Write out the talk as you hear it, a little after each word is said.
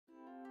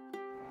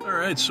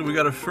Alright, so we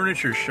got a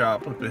furniture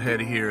shop up ahead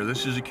here.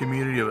 This is a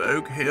community of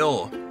Oak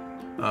Hill,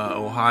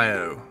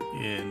 Ohio,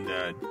 in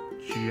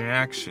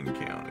Jackson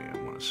County, I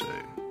want to say.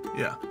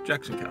 Yeah,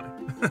 Jackson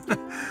County.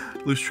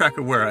 Lose track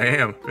of where I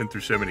am. Been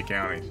through so many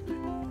counties.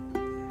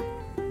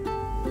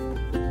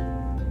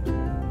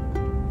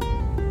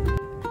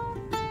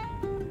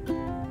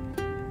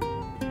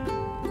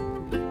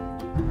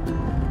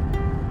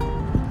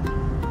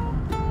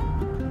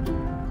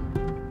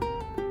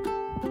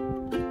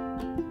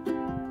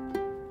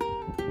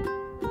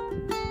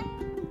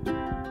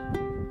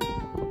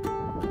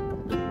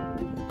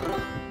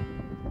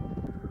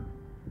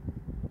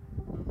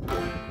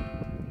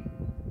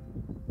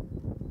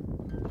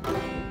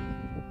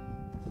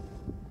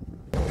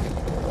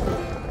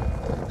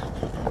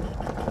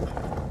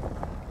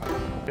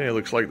 Okay, it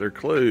looks like they're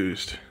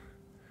closed,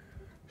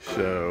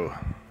 so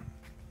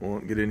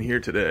won't get in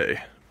here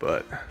today,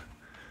 but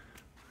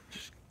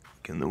just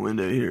look in the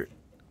window here.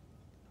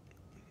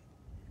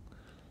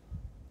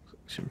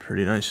 Some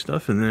pretty nice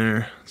stuff in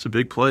there. It's a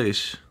big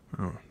place.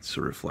 Oh, it's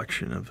a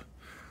reflection of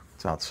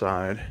what's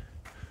outside.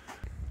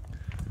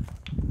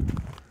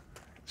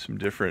 Some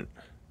different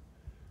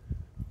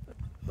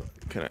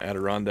kind of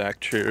Adirondack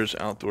chairs,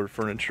 outdoor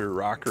furniture,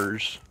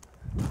 rockers,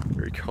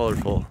 very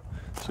colorful.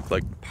 This looks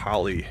like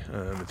poly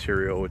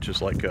material, which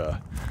is like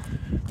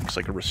looks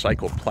like a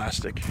recycled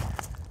plastic.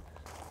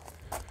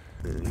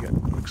 And you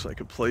got, looks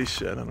like a play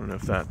set. I don't know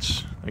if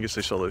that's, I guess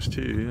they sell those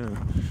too,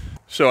 yeah.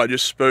 So I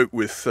just spoke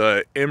with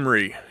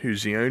Emery,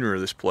 who's the owner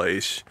of this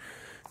place,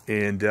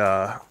 and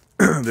they're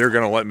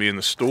gonna let me in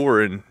the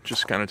store and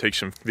just kind of take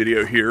some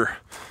video here,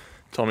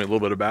 tell me a little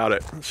bit about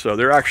it. So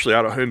they're actually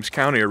out of Holmes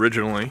County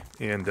originally,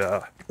 and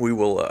we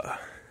will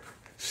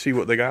see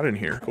what they got in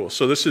here. Cool,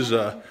 so this is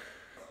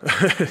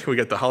we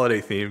got the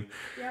holiday theme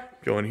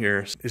going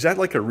here. Is that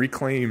like a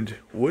reclaimed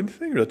wood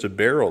thing, or that's a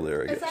barrel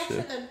there, I guess? It's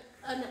actually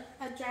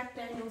a Jack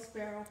Daniels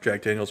barrel.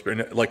 Jack Daniels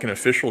barrel, like an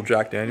official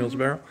Jack Daniels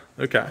barrel?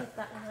 Okay.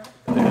 Yeah,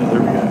 there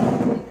we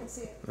go. you can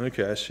see it.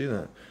 Okay, I see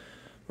that.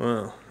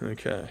 Wow,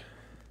 okay.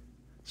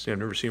 See, I've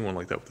never seen one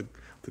like that with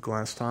the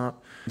glass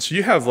top. So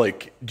you have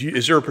like,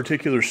 is there a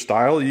particular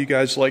style you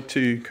guys like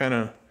to kind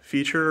of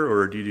feature,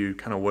 or do you do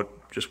kind of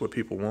just what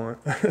people want?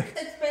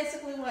 It's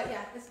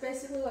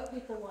basically what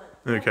people want.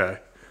 Okay.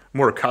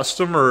 More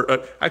custom, or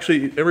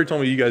actually, Emery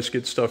told me you guys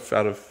get stuff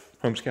out of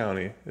Holmes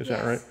County. Is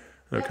that right?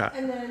 Okay. Yep.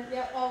 And then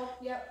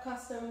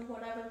custom,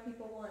 whatever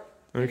people want.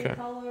 Okay. Any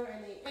color,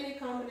 any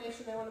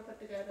combination they want to put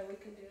together, we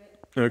can do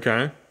it.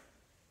 Okay.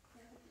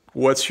 Yeah.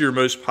 What's your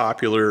most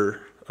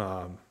popular,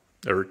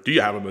 or do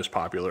you have a most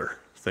popular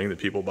thing that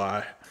people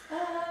buy,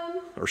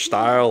 or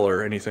style,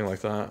 or anything like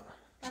that?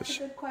 That's a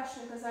good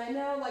question, because I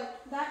know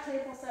like that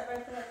table set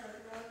right there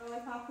is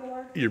really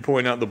popular. You're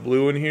pointing out the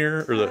blue in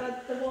here, or the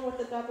one with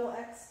the double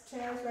X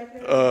chairs right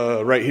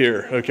here. Right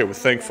here. Okay, with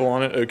Thankful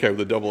on it. Okay, with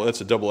the double.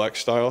 That's a double X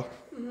style.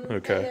 Mm-hmm.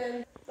 Okay. And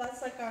then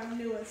that's like our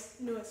newest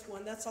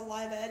one. That's a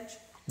live edge.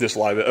 This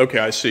live. Okay,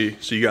 I see.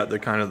 So you got the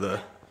kind of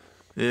the.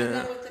 Yeah. And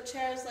then with the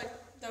chairs, like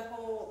the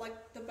whole,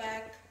 like the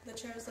back, the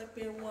chairs like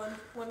being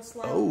one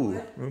slide.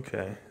 Oh,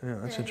 okay. Yeah,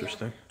 that's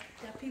interesting.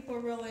 Yeah, people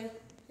really.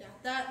 Yeah,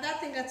 that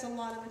thing gets a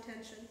lot of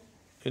attention.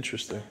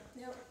 Interesting.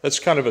 Yep. That's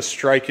kind of a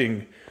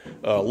striking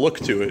look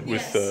to it,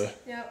 with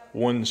yep.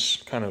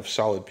 One's kind of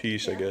solid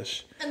piece, I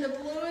guess. And the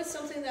blue is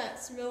something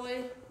that's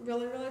really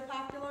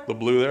popular. The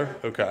blue there?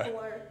 Okay. People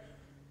are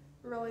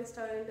really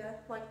starting to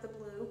like the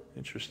blue.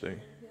 Interesting.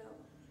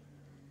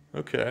 Yeah.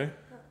 Okay.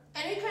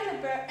 Any kind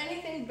of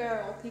anything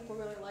barrel, people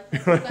really like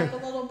that. We've got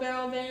the little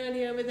barrel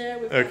vanity over there.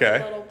 We've got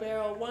the little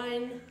barrel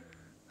wine.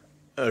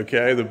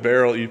 Okay, the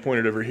barrel you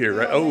pointed over here,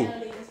 right? Oh,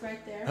 vanity is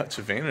right there. That's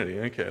a vanity.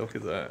 Okay, look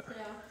at that.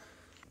 Yeah.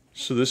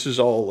 So this is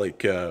all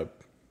like, are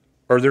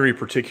there any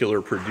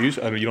particular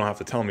producer? I mean, you don't have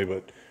to tell me,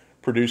 but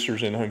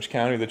producers in Holmes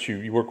County that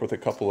you work with a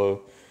couple of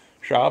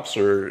shops,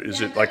 or is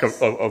it like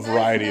a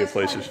variety of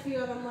places? Quite a few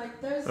of them.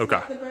 Like there's the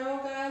barrel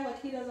guy,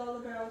 like he does all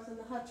the barrels, and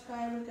the hutch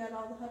guy, we got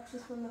all the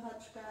hutches from the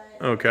hutch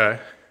guy. Okay.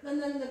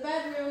 And then the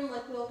bedroom,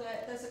 like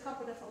there's a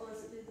couple different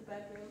ones that do the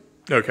bedroom.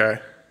 Okay.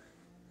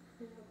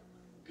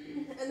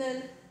 And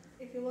then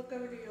if you look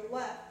over to your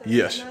left,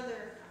 there's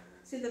another.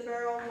 See the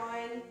barrel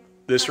wine.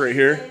 This right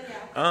here? Yeah.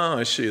 Oh,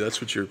 I see.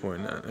 That's what you're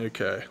pointing at.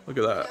 Okay, look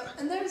at that.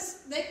 Yeah. And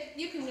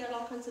you can get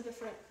all kinds of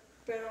different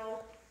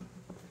barrel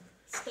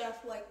stuff.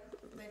 Like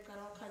they've got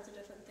all kinds of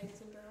different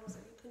things in barrels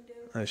that you can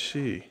do. I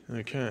see.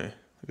 Okay,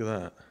 look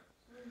at that.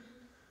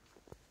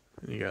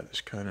 And you got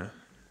this kind of.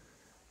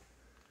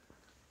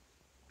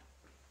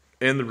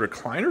 And the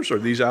recliners, are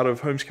these out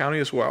of Holmes County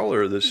as well,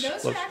 or this?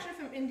 Those are actually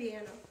from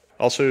Indiana.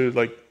 Also,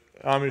 like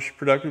Amish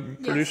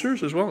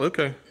producers as well.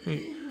 Okay.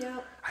 Yeah.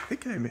 I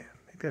think maybe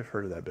I've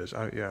heard of that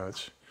business. Yeah,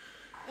 it's.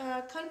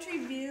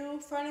 Country View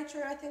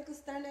Furniture, I think is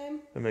their name.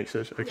 That makes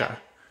sense. Okay.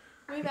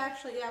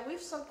 Yeah.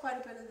 We've sold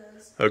quite a bit of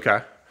those.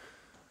 Okay.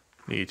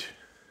 Neat.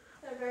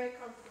 They're very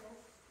comfortable.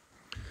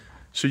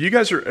 So you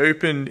guys are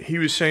open. He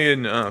was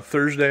saying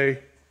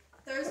Thursday.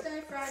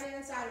 Thursday, Friday,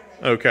 and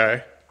Saturday.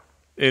 Okay.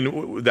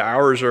 And the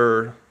hours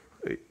are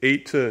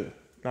 8 to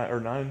 9 or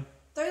 9.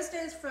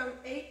 Thursdays from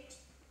 8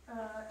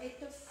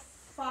 to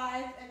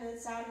 5, and then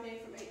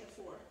Saturday from 8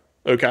 to 4.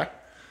 Okay. Yeah,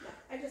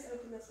 I just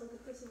opened this one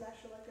because this is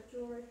actually like a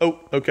jewelry. Oh,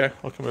 okay.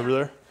 I'll come over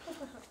there.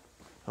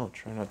 I'll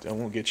try not to. I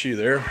won't get you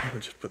there. I'll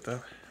just put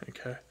that.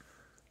 Okay.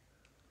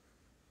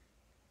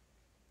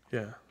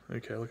 Yeah.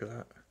 Okay. Look at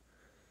that.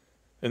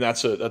 And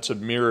that's a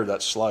mirror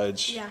that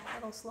slides. Yeah,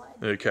 it'll slide.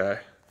 Okay.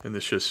 And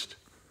this just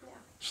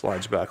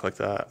slides back like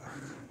that.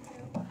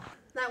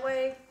 That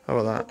way, how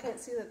about that? People can't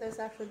see that there's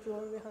actual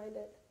jewelry behind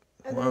it.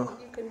 And wow. then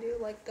you can do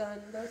like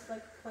gun. There's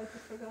like places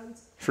for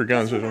guns. For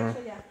guns as well.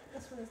 Actually, yeah,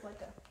 this one is like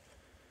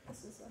a.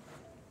 This is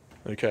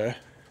a. Okay.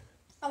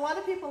 A lot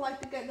of people like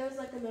to get those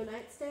like in their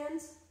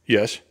nightstands.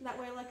 Yes. That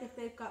way, like if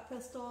they've got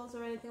pistols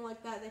or anything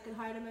like that, they can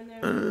hide them in there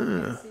and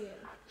people can't see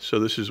it. So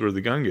this is where the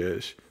gun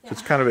goes. Yeah. So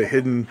it's kind of a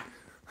hidden.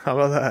 How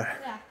about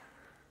that? Yeah.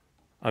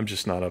 I'm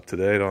just not up to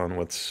date on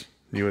what's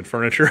new in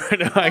furniture right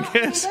now, I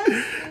guess. I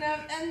mean, you know,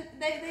 and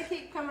they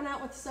keep coming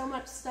out with so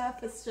much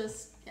stuff. It's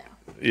just, yeah.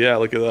 Yeah,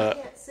 look at that.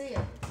 You can't see it.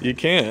 You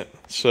can't.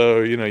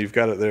 So, you know, you've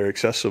got it there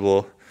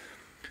accessible.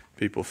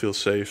 People feel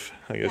safe,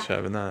 I guess,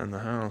 having that in the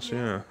house.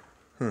 Yeah.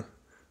 Huh.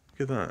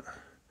 Look at that.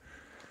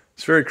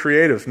 It's very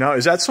creative. Now,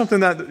 is that something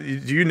that,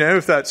 do you know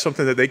if that's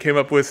something that they came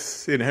up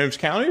with in Holmes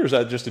County, or is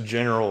that just a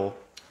general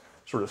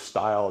sort of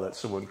style that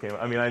someone came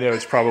up? I mean, I know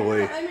it's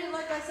probably. I mean,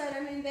 like I said, I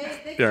mean, they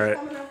keep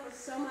coming up with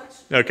so much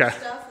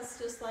stuff. It's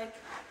just like.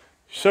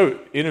 So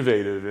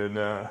innovative, and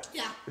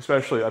yeah.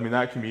 Especially, I mean,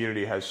 that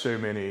community has so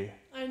many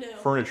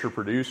furniture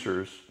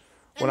producers.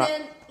 And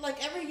then,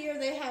 like every year,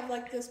 they have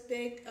like this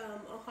big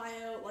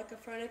Ohio, like a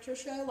furniture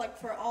show, like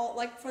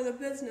for the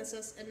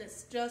businesses, and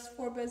it's just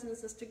for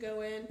businesses to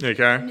go in.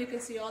 Okay. And you can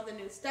see all the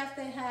new stuff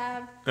they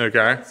have.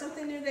 Okay. And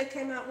something new they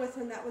came out with,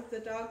 and that was the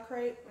dog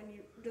crate.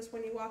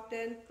 When you walked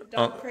in, the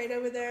dog crate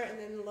over there, and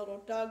then the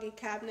little doggy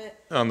cabinet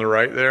on the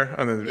right there,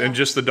 and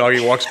just the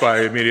doggy walks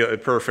by immediately.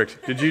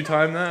 Perfect. Did you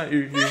time that?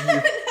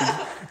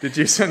 Did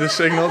you send a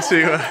signal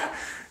to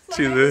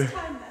the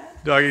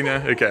doggy?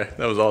 Now, okay,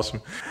 that was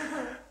awesome.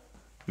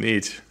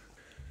 Neat.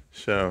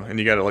 So, and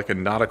you got like a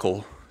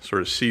nautical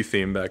sort of sea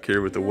theme back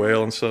here with the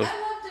whale and stuff.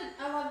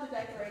 I love to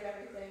decorate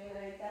everything,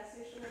 and that's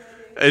usually what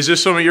I do. Is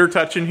this some of your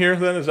touching here?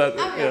 Then is that?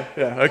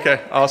 Yeah.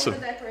 Okay, awesome.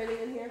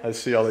 I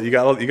see all that. You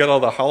got all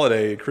the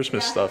holiday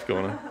Christmas stuff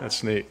going on.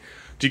 That's neat.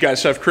 Do you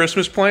guys have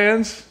Christmas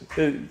plans?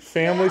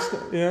 Family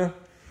stuff? Yeah.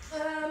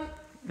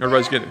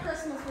 Everybody's getting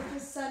Christmas,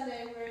 which is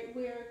Sunday.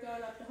 We're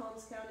going up to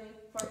Holmes County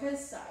for his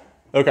side.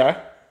 Okay.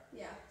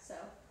 Yeah. So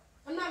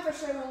I'm not for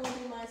sure when we'll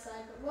do my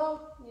side, but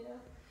well, you know,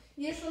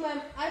 usually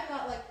I've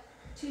got like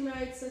 2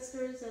 married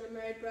sisters and a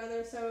married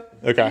brother, so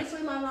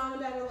usually my mom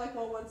and dad are like,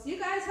 well, once you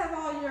guys have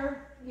all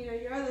your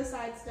other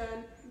sides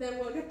done, then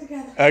we'll get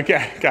together.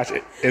 Okay,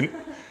 gotcha.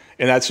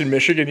 And that's in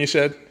Michigan, you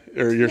said?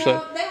 Or your side?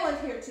 No, they live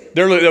here too.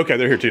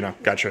 They're here too now.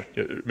 Gotcha.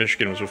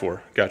 Michigan was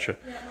before. Gotcha.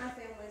 Yeah, my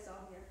family's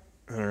all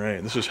here. All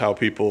right. This is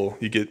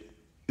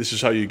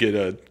how you get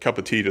a cup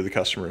of tea to the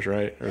customers,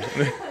 right?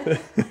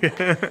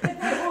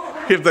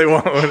 If they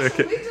want one.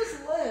 Okay. We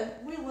just live.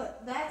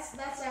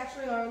 That's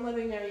actually our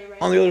living area right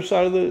on the other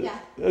side of the. Yeah.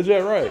 Is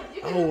that right?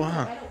 Oh wow.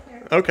 I don't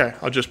care. Okay.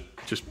 I'll just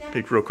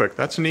peek real quick.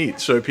 That's neat.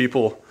 So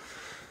people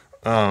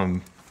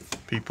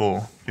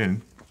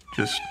can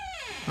just.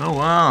 Oh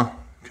wow,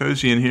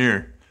 cozy in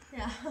here.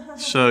 Yeah.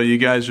 So you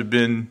guys have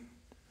been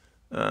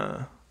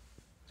kind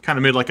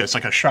of made it's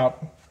like a shop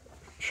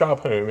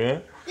home, yeah?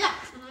 Yeah.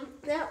 Mm-hmm.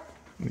 Yeah.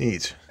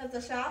 Neat. At the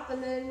shop,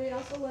 and then we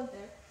also live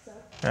there. So.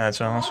 That's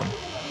awesome.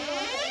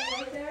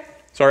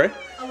 Sorry?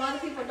 A lot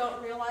of people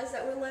don't realize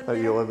that we live there.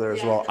 That you live there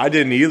as well. I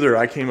didn't either.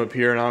 I came up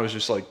here and I was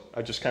just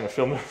I just kind of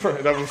filmed in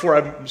front of, before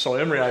I saw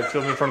Emery, I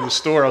filmed in front of the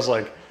store. I was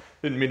like,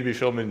 didn't mean to be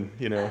filming,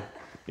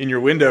 in your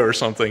window or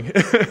something.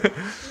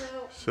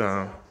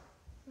 So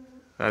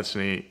that's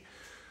neat.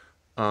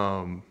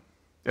 And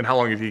how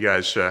long have you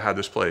guys had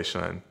this place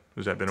then?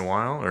 Has that been a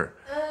while or?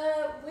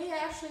 We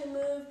actually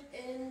moved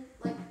in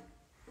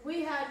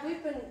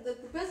the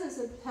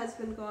business has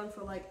been going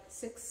for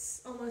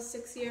almost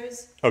 6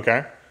 years.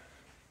 Okay.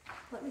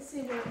 Let me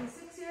see, we're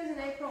 6 years in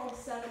April,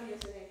 7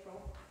 years in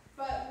April.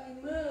 But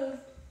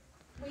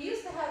we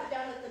used to have it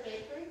down at the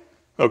bakery.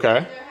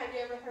 Okay. Have you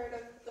ever heard of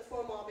the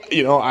Four-Mall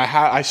Bakery?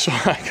 I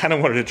kind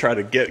of wanted to try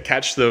to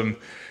catch them.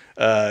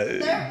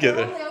 They're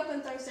only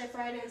open Thursday,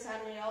 Friday, and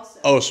Saturday also.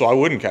 Oh, so I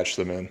wouldn't catch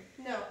them in.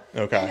 No.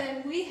 Okay.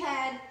 And then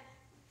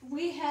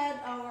we had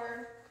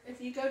our, if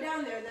you go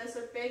down there, there's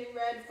a big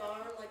red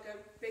barn, like a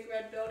big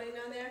red building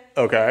down there.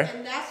 Okay.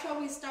 And that's where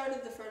we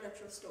started the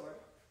furniture store.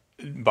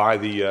 By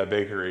the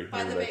bakery.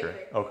 By the bakery.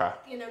 Okay.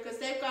 Because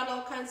they've got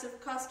all kinds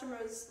of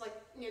customers,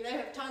 they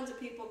have tons of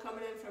people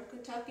coming in from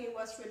Kentucky,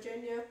 West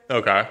Virginia.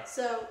 Okay.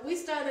 So we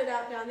started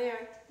out down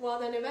there. Well,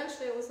 then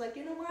eventually it was like,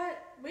 you know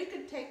what? We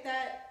could take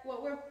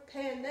what we're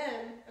paying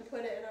them, and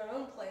put it in our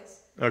own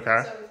place.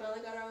 Okay. So we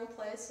finally got our own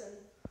place, and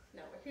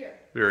now we're here.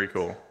 Very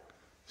cool.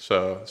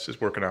 So this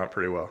is working out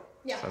pretty well.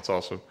 Yeah. That's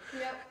awesome.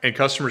 Yep. And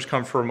customers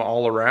come from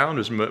all around?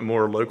 Is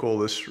more local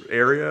this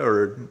area,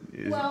 or?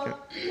 Well,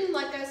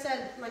 like I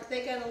said,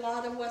 they get a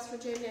lot of West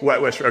Virginia.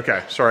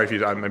 Okay, sorry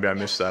if maybe I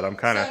missed that. I'm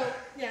kind of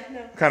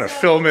So,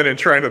 filming and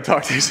trying to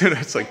talk to you. So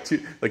it's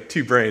like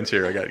two brains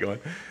here I got going.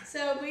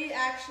 So we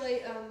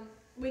actually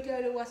we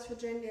go to West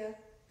Virginia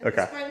in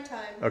the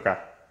springtime. Okay.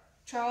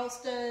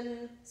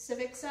 Charleston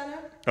Civic Center.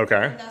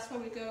 Okay. And that's where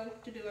we go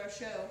to do our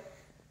show.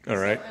 All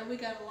right. And we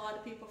got a lot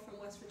of people from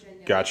West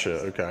Virginia.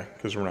 Gotcha. Okay.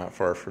 Because we're not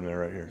far from there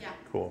right here. Yeah.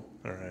 Cool.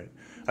 All right.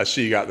 I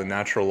see you got the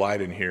natural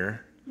light in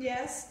here.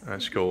 Yes.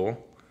 That's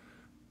cool.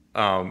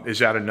 Is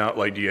that enough?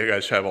 Like, do you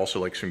guys have also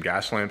like some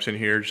gas lamps in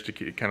here just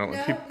to kind of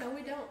like keep? No,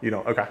 we don't. You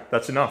don't. Okay.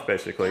 That's enough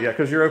basically. Yeah.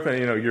 Because you're open.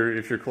 You know,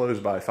 if you're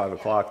closed by 5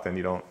 o'clock, then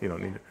you don't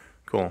need it.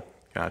 Cool.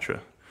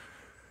 Gotcha.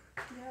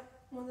 Yep.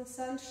 When the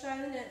sun's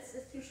shining, it's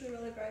usually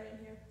really bright in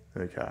here.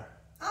 Okay.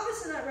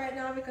 Obviously not right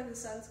now because the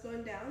sun's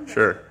going down.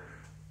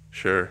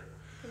 Sure.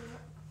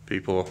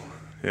 People,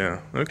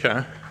 yeah.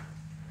 Okay.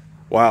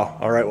 Wow.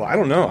 All right. Well, I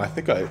don't know. I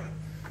think I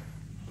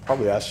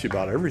probably asked you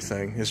about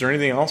everything. Is there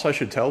anything else I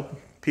should tell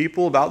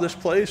people about this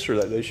place, or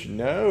that they should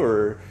know,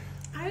 or?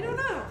 I don't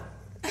know.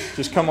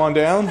 Just come on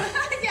down.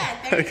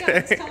 Yeah. There you go.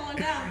 Just come on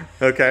down.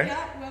 Okay.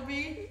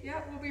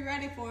 Yeah, we'll be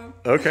ready for them.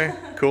 Okay,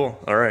 cool.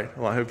 All right.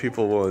 Well, I hope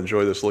people will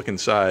enjoy this look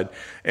inside.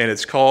 And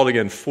it's called,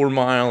 again, 4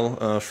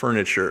 Mile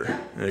Furniture.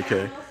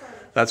 Okay.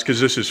 That's because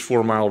this is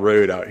 4 Mile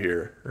Road out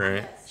here,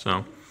 right?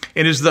 So,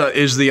 and is the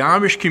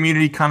Amish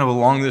community kind of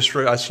along this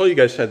road? I saw you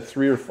guys had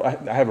 3 or 4,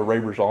 I have a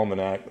Raber's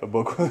Almanac, a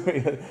book with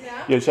me.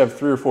 Yeah. You guys have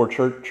 3 or 4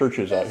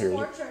 churches out here.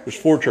 There's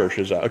 4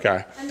 churches out.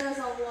 Okay. And there's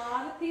a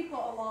lot of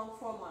people along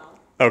 4 Mile.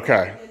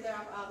 Okay. And there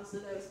are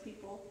obviously those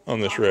people on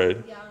this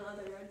road. Yeah, on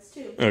other roads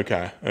too.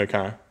 Okay.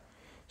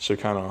 So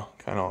kind of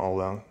all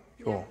down.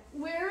 Cool.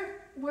 Yeah.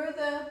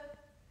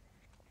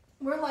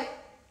 We're like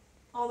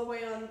all the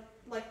way on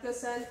like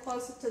this end,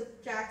 closer to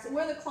Jackson.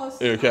 We're the closest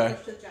to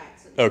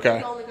Jackson. Okay.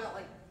 We've only got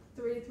like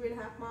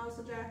 3.5 miles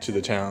to Jackson. To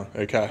the town.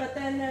 Okay. But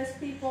then there's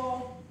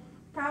people,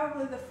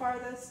 probably the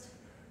farthest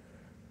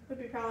would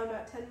be probably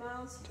about 10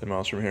 miles. 10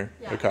 miles from here.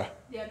 Yeah. Okay.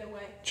 The other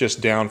way. Just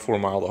down 4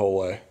 Mile the whole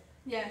way.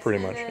 Yes.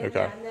 Pretty much. Then, okay.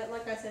 Yeah, and then,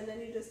 like I said,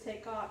 then you just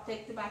take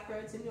the back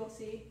roads and you'll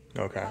see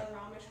other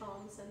Amish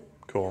homes. And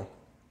cool.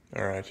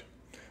 All right.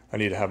 I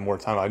need to have more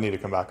time. I need to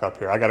come back up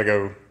here. I got to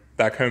go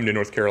back home to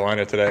North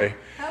Carolina today.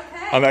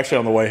 Okay. I'm actually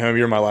on the way home.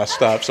 You're my last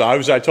stop. So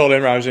I told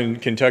Emery I was in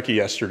Kentucky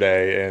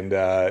yesterday and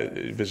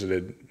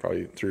visited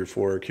probably 3 or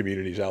 4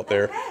 communities out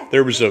there. Okay.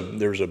 There was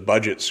a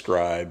budget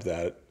scribe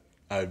that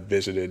I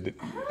visited.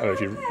 I don't know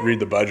if you read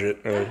the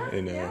budget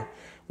in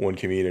one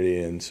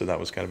community, and so that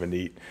was kind of a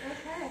neat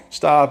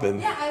stop.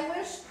 And yeah,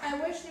 I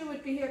wish you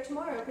would be here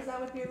tomorrow because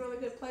that would be a really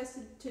good place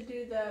to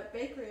do the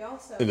bakery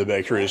also. in the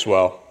bakery as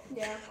well.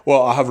 Yeah.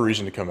 Well, I'll have a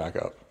reason to come back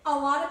up. A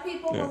lot of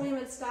people will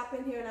even stop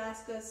in here and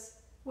ask us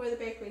where the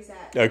bakery's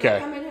at. Okay. They'll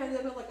come in here and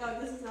they'll be like, "Oh,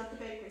 this is not the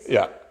bakery." So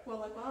Yeah. we're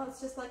like, "Well,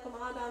 it's just like a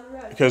mile down the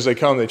road." Because they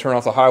turn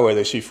off the highway,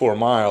 they see 4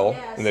 Mile,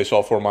 Yes. and they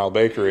saw 4 Mile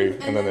Bakery,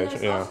 And then there's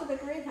they, also the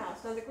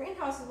greenhouse. Now, the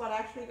greenhouse is what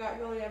actually got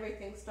really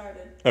everything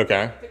started.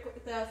 Okay.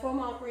 The 4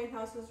 Mile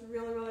greenhouse was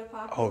really, really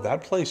popular. Oh,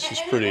 that place is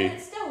and pretty. And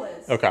it still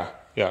is. Okay.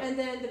 Yeah. And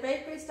then the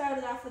bakery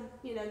started after,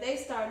 they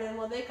started,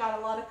 and they got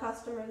a lot of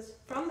customers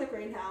from the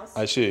greenhouse.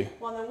 I see.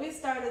 Well, then we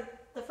started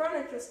the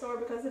furniture store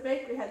because the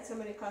bakery had so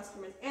many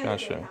customers and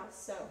Gotcha. the greenhouse.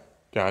 So.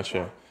 Gotcha.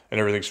 Yeah. And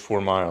everything's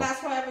 4 Mile.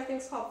 That's why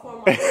everything's called 4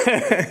 Mile.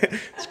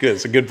 It's good.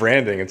 It's a good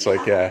branding. It's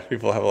like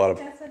people have a lot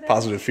of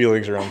positive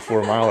feelings around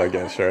 4 Mile, I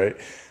guess, right?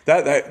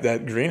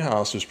 That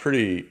greenhouse is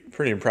pretty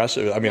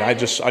impressive. I mean, I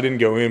didn't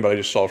go in, but I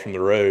just saw it from the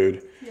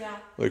road. Yeah.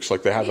 Looks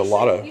like they have a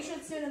lot of. You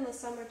should see it in the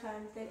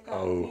summertime. They've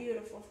got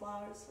beautiful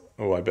flowers.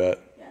 Oh, I bet.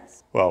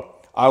 Yes. Well,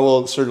 I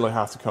will certainly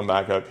have to come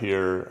back up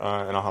here,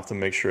 and I'll have to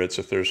make sure it's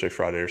a Thursday,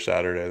 Friday, or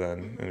Saturday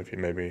then, and if you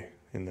maybe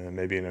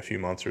in a few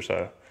months or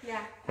so.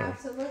 Yeah,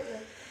 absolutely.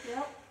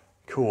 Yep.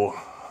 Cool.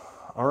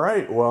 All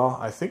right. Well,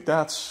 I think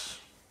that's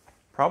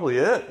probably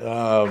it.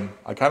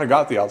 I kind of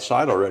got the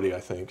outside already, I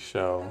think.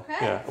 So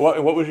okay. Yeah.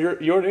 What was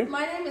your name?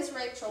 My name is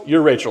Rachel.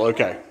 You're Rachel.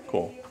 Okay.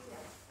 Cool.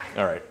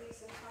 All right.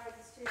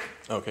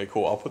 Okay.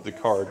 Cool. I'll put the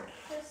card.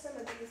 There's some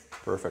of these.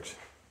 Perfect.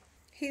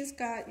 He's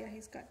got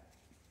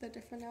the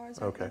different hours.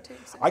 Okay. Too,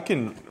 so. I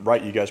can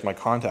write you guys my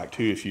contact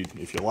too if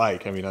you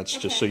like. I mean, that's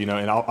just so you know,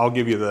 and I'll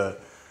give you the.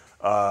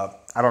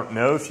 I don't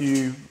know if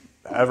you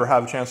ever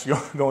have a chance to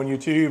go on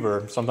YouTube,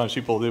 or sometimes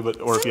people do,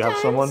 or if you have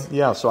someone,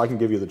 so I can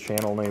give you the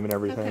channel name and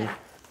everything. Okay.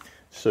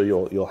 So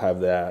you'll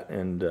have that,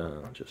 and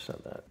just send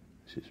that.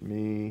 This is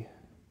me.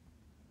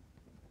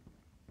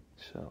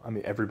 So I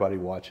mean, everybody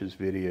watches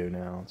video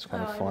now. It's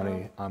kind of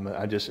funny.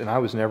 I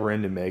was never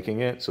into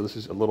making it, so this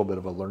is a little bit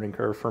of a learning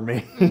curve for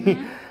me.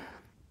 Mm-hmm.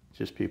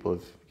 Just people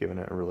have given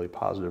it a really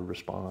positive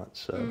response.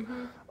 So,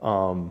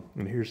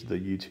 and here's the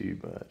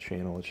YouTube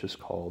channel. It's just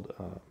called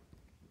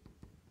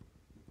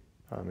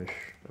Amish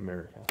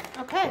America.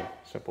 Okay.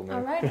 So, simple name.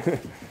 All right.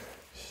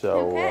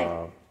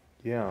 So,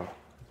 I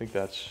think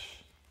that's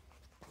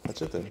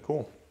it then.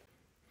 Cool.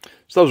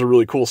 So that was a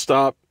really cool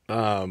stop.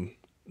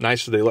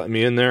 Nice that they let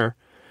me in there.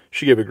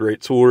 She gave a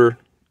great tour.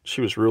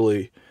 She was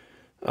really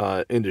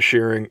into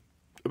sharing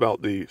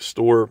about the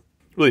store.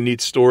 It really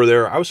neat store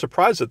there. I was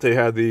surprised that they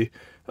had the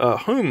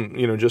home,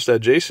 you know, just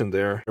adjacent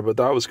there, but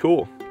that was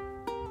cool.